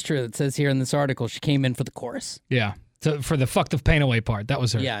actually is true. It says here in this article she came in for the chorus. Yeah. For the fuck the pain away part. That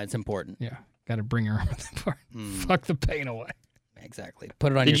was her. Yeah, it's important. Yeah. Got to bring her with the part. Fuck the pain away. Exactly.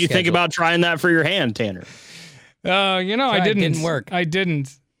 Put it on Did your you think schedule. about trying that for your hand, Tanner? I Tried, didn't. didn't work. I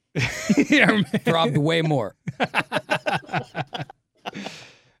didn't. Yeah, man. Throbbed way more.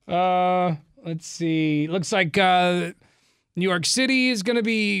 Let's see. Looks like New York City is going to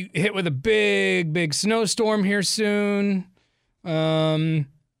be hit with a big snowstorm here soon.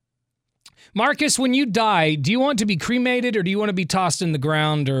 Marcus, when you die, do you want to be cremated or do you want to be tossed in the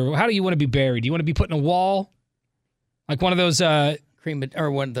ground, or how do you want to be buried? Do you want to be put in a wall? Like one of those or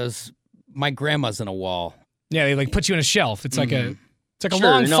one of those. My grandma's in a wall. Yeah, they like put you in a shelf. It's like a Sure,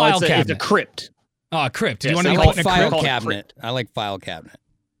 long file cabinet. It's a crypt. Oh, a crypt. Do Yes, you want to I be like put in a File crypt? cabinet. I like file cabinet.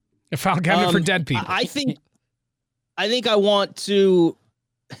 A file cabinet for dead people. I think I want to.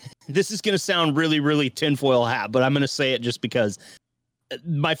 This is going to sound really, really tinfoil hat, but I'm going to say it just because.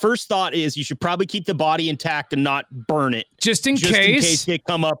 My first thought is you should probably keep the body intact and not burn it. Just in case they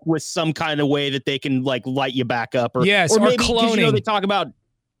come up with some kind of way that they can like light you back up, or Yes, or or maybe 'cause, cloning. they talk about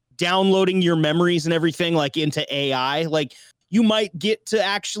downloading your memories and everything like into AI. Like you might get to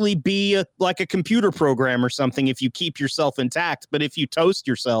actually be like a computer program or something if you keep yourself intact. But if you toast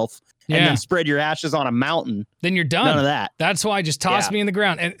yourself and Yeah. then spread your ashes on a mountain, then you're done. None of that. That's why just toss Yeah. me in the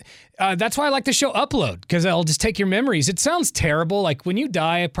ground. And that's why I like the show Upload, because I'll just take your memories. It sounds terrible. Like when you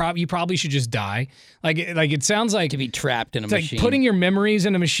die, you probably should just die. Like it sounds like to be trapped in a it's machine. Like putting your memories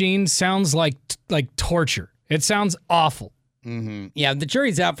in a machine sounds like torture. It sounds awful. Mm-hmm. Yeah, the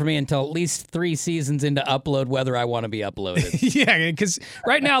jury's out for me until at least 3 seasons into Upload whether I want to be uploaded. Yeah, because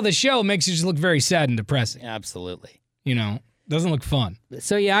right now the show makes you just look very sad and depressing. Absolutely. You know, doesn't look fun.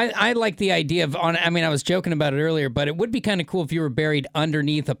 So yeah, I like the idea of I mean, I was joking about it earlier, but it would be kind of cool if you were buried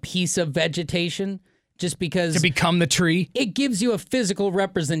underneath a piece of vegetation, just because To become the tree. it gives you a physical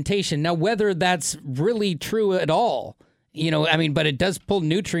representation. Now, whether that's really true at all, I mean, but it does pull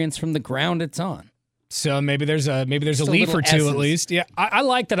nutrients from the ground it's on. So maybe there's a Just a leaf little or two at essence. least. Yeah, I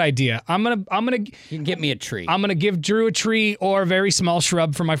like that idea. I'm gonna You can get me a tree. I'm gonna give Drew a tree or a very small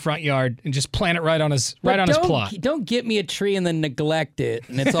shrub for my front yard and just plant it right on his plot. Don't get me a tree and then neglect it,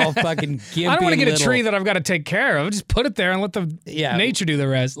 and it's all fucking gimpy. I don't want to get little. a tree that I've got to take care of. Just put it there and let the nature do the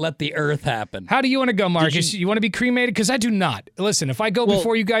rest. Let the earth happen. How do you want to go, Marcus? You want to be cremated? Because I do not. Listen, if I go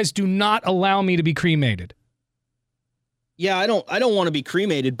before you guys, do not allow me to be cremated. Yeah, I don't want to be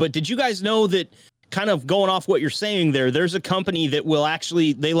cremated, but did you guys know that, kind of going off what you're saying there's a company that will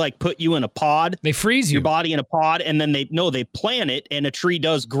actually, they like put you in a pod. They freeze your you. body in a pod, and then they plant it, and a tree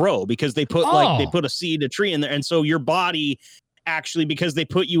does grow because they put they put a tree in there. And so your body actually, because they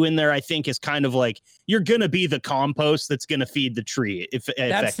put you in there, I think is kind of like, you're going to be the compost that's going to feed the tree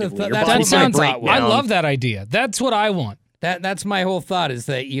effectively. That sounds like, I love that idea. That's what I want. That's my whole thought, is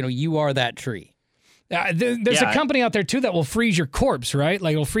that, you are that tree. There's a company out there too that will freeze your corpse, right?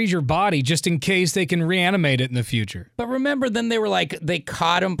 Like it'll freeze your body just in case they can reanimate it in the future. But remember, then they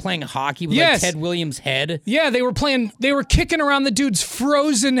caught him playing hockey with like Ted Williams' head. Yeah, they were kicking around the dude's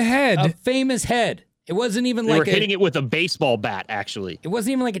frozen head. A famous head. It wasn't even they like were hitting it with a baseball bat, actually. It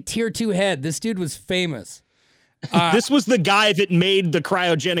wasn't even like a tier 2 head. This dude was famous. This was the guy that made the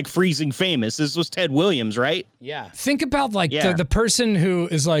cryogenic freezing famous. This was Ted Williams, right? Yeah. Think about the person who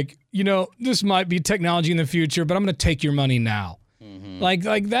is like, this might be technology in the future, but I'm going to take your money now. Mm-hmm. Like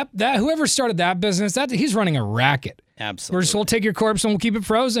that whoever started that business, he's running a racket. Absolutely. We'll take your corpse and we'll keep it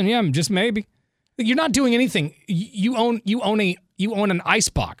frozen. Yeah, just maybe. You're not doing anything. You own an ice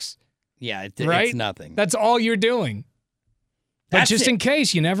box. Yeah, right? It's nothing. That's all you're doing. But That's just it. in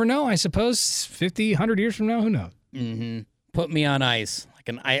case, you never know. I suppose 50, 100 years from now, who knows? Mm-hmm. Put me on ice like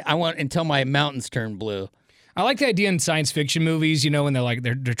and I want until my mountains turn blue. I like the idea in science fiction movies, when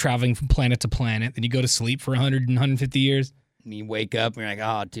they're traveling from planet to planet, then you go to sleep for 100 and 150 years. And you wake up and you're like,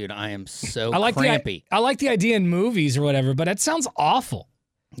 oh, dude, I am so crampy. I like the idea in movies or whatever, but it sounds awful.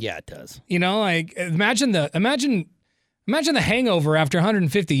 Yeah, it does. Imagine the hangover after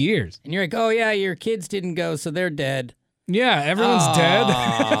 150 years. And you're like, oh, yeah, your kids didn't go, so they're dead. Yeah, everyone's dead.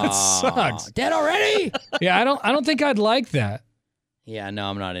 That sucks. Dead already? Yeah, I don't think I'd like that. Yeah, no,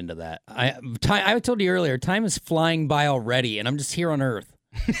 I'm not into that. I told you earlier, time is flying by already, and I'm just here on Earth.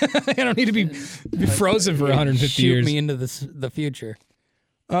 I don't need to be frozen for 150 years. Shoot me into the future.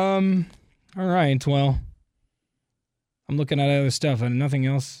 All right, well, I'm looking at other stuff, and nothing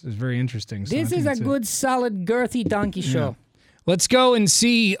else is very interesting. So This is a good, solid, girthy donkey show. Let's go and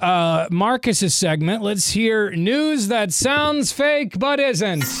see Marcus's segment. Let's hear news that sounds fake but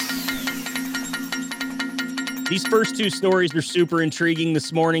isn't. These first two stories are super intriguing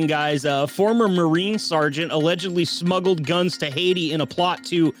this morning, guys. A former Marine sergeant allegedly smuggled guns to Haiti in a plot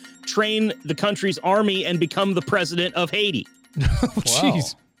to train the country's army and become the president of Haiti.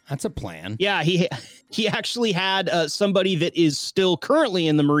 Jeez. That's a plan. Yeah, he actually had somebody that is still currently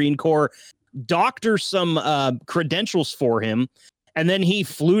in the Marine Corps doctor some credentials for him. And then he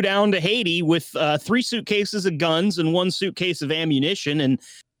flew down to Haiti with 3 suitcases of guns and 1 suitcase of ammunition. And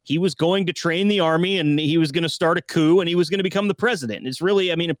he was going to train the army, and he was going to start a coup, and he was going to become the president. It's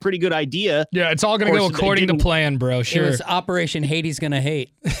really, a pretty good idea. Yeah, it's all going to go according to plan, bro. Sure. It was Operation Haiti's Gonna Hate.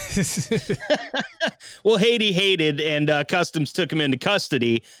 Well, Haiti hated, and Customs took him into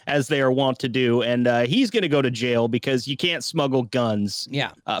custody, as they are wont to do. And he's going to go to jail because you can't smuggle guns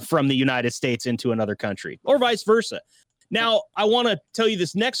from the United States into another country, or vice versa. Now, I want to tell you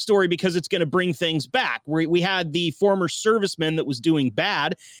this next story because it's going to bring things back. We had the former serviceman that was doing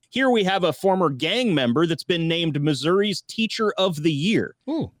bad. Here we have a former gang member that's been named Missouri's Teacher of the Year.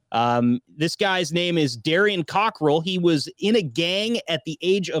 Ooh. This guy's name is Darian Cockrell. He was in a gang at the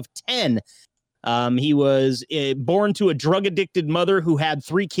age of 10. He was born to a drug-addicted mother who had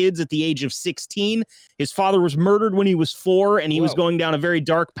 3 kids at the age of 16. His father was murdered when he was 4, and he was going down a very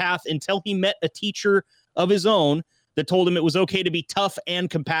dark path until he met a teacher of his own that told him it was okay to be tough and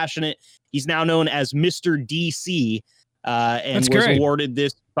compassionate. He's now known as Mr. DC, and was awarded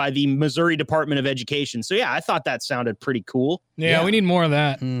this by the Missouri Department of Education. So, yeah, I thought that sounded pretty cool. Yeah. We need more of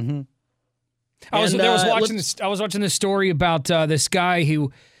that. Mm-hmm. I was watching this story about this guy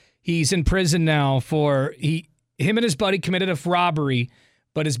who he's in prison now for him and his buddy committed a robbery.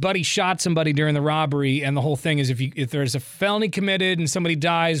 But his buddy shot somebody during the robbery, and the whole thing is if there's a felony committed and somebody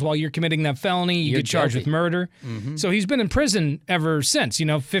dies while you're committing that felony, you get charged with murder. Mm-hmm. So he's been in prison ever since,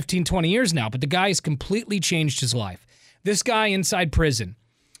 15, 20 years now. But the guy has completely changed his life. This guy inside prison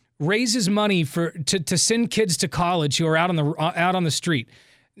raises money to send kids to college who are out on the street.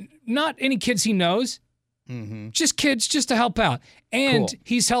 Not any kids he knows, just kids just to help out. And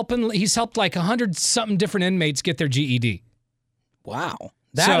he's helped like 100-something different inmates get their GED. Wow.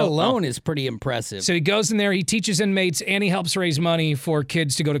 That alone is pretty impressive. So he goes in there, he teaches inmates, and he helps raise money for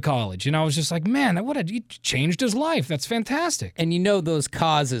kids to go to college. And I was just like, man, he changed his life. That's fantastic. And those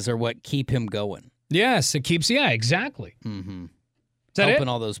causes are what keep him going. Yes, it keeps, exactly. Mm-hmm. Helping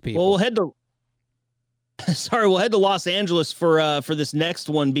all those people. Well, we'll head to Los Angeles for this next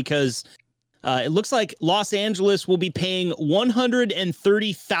one because it looks like Los Angeles will be paying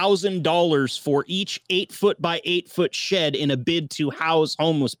 $130,000 for each 8-foot by 8-foot shed in a bid to house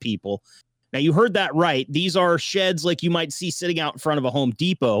homeless people. Now, you heard that right. These are sheds like you might see sitting out in front of a Home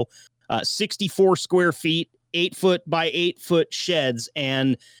Depot, 64 square feet, 8-foot by 8-foot sheds.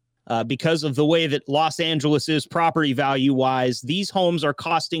 And because of the way that Los Angeles is property value wise, these homes are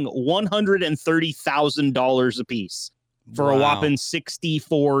costing $130,000 a piece for a whopping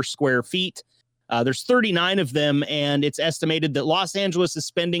 64 square feet. There's 39 of them, and it's estimated that Los Angeles is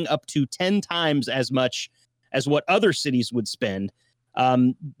spending up to 10 times as much as what other cities would spend.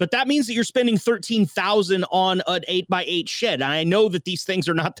 But that means that you're spending $13,000 on an 8x8 shed. I know that these things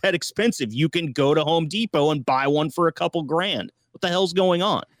are not that expensive. You can go to Home Depot and buy one for a couple grand. What the hell's going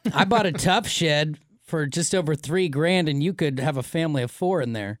on? I bought a Tough Shed for just over $3,000, and you could have a family of 4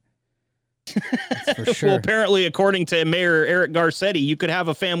 in there. That's for sure. Well, apparently, according to Mayor Eric Garcetti, you could have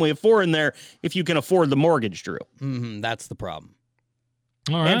a family of 4 in there if you can afford the mortgage, Drew. Mm-hmm, that's the problem.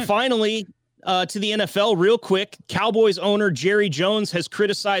 All right. And finally, to the NFL, real quick, Cowboys owner Jerry Jones has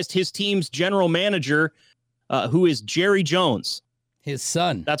criticized his team's general manager, who is Jerry Jones. His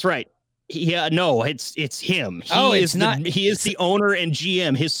son. That's right. Yeah, no, it's him. He is the owner and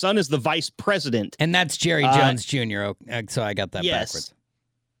GM. His son is the vice president. And that's Jerry Jones Jr. So I got that backwards.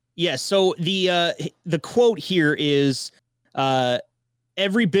 Yes. So the quote here is, and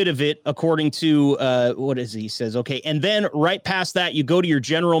every bit of it, according to what is he says. Okay. And then right past that, you go to your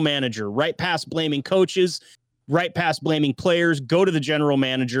general manager, right past blaming coaches, right past blaming players, go to the general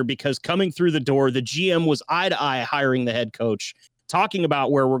manager, because coming through the door, the GM was eye to eye hiring the head coach, talking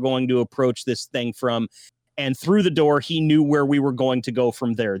about where we're going to approach this thing from. And through the door, he knew where we were going to go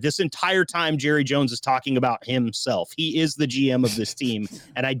from there. This entire time, Jerry Jones is talking about himself. He is the GM of this team,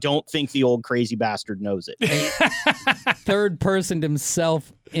 and I don't think the old crazy bastard knows it. Third person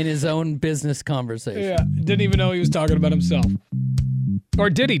himself in his own business conversation. Yeah, didn't even know he was talking about himself. Or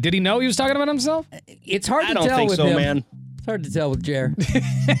did he? Did he know he was talking about himself? It's hard to I don't tell think with so, him. man. It's hard to tell with Jer.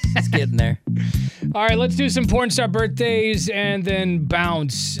 He's getting there. All right, let's do some porn star birthdays and then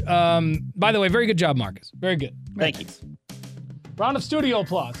bounce. By the way, very good job, Marcus. Very good. Thank you. Round of studio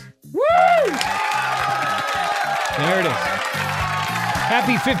applause. Woo! There it is.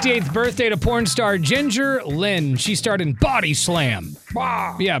 Happy 58th birthday to porn star Ginger Lynn. She starred in Body Slam.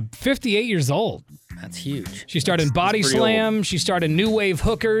 Wow. Yeah, 58 years old. That's huge. She starred in Body Slam. She starred in New Wave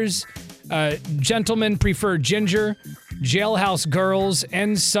Hookers, Gentlemen Prefer Ginger, Jailhouse Girls,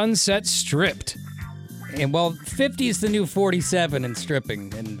 and Sunset Stripped. And well, 50 is the new 47 in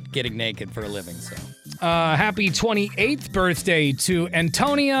stripping and getting naked for a living, so. Happy 28th birthday to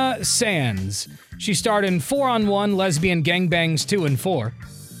Antonia Sands. She starred in 4-on-1 Lesbian Gangbangs 2 and 4.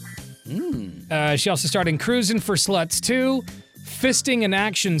 She also starred in Cruisin' for Sluts 2, Fisting in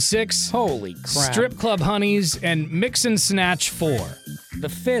Action 6, Holy crap. Strip Club Honeys, and Mix and Snatch 4. The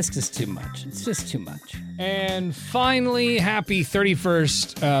fist is too much. It's just too much. And finally, happy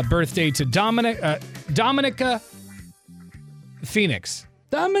 31st birthday to Dominica Phoenix.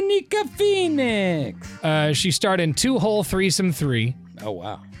 Dominica Phoenix. She starred in 2-Hole Threesome 3. Oh,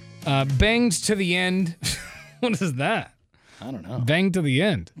 wow. Banged to the End. What is that? I don't know. Banged to the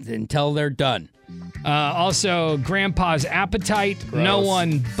End. Until they're done. Also, Grandpa's Appetite, Gross. No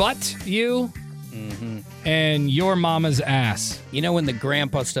One But You, and Your Mama's Ass. You know when the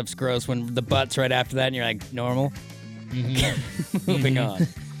grandpa stuff's gross, when the butt's right after that and you're like, normal? Moving on.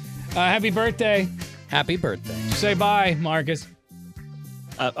 Happy birthday. Happy birthday. Say bye, Marcus.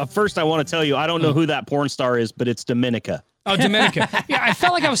 First, I want to tell you, I don't know who that porn star is, but it's Dominica. Oh, Dominica. Yeah, I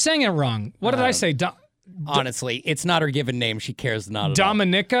felt like I was saying it wrong. What did I say? Honestly, it's not her given name. She cares not at all.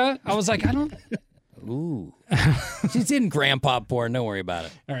 Dominica? I was like, I don't... Ooh. She's in grandpa porn. Don't worry about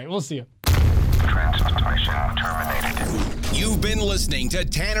it. All right, we'll see you. Transmission terminated. You've been listening to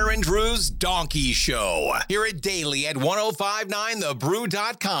Tanner and Drew's Donkey Show. Hear it daily at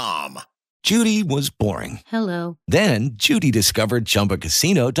 1059thebrew.com. Judy was boring. Hello. Then Judy discovered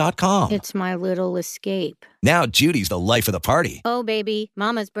ChumbaCasino.com. It's my little escape. Now Judy's the life of the party. Oh, baby,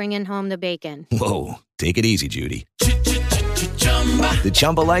 mama's bringing home the bacon. Whoa, take it easy, Judy. The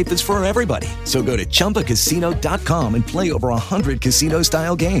Chumba life is for everybody. So go to ChumbaCasino.com and play over 100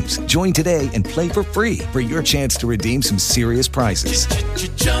 casino-style games. Join today and play for free for your chance to redeem some serious prizes.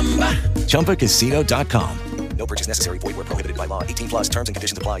 ChumbaCasino.com. No purchase necessary. Void where prohibited by law. 18+ terms and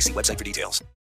conditions apply. See website for details.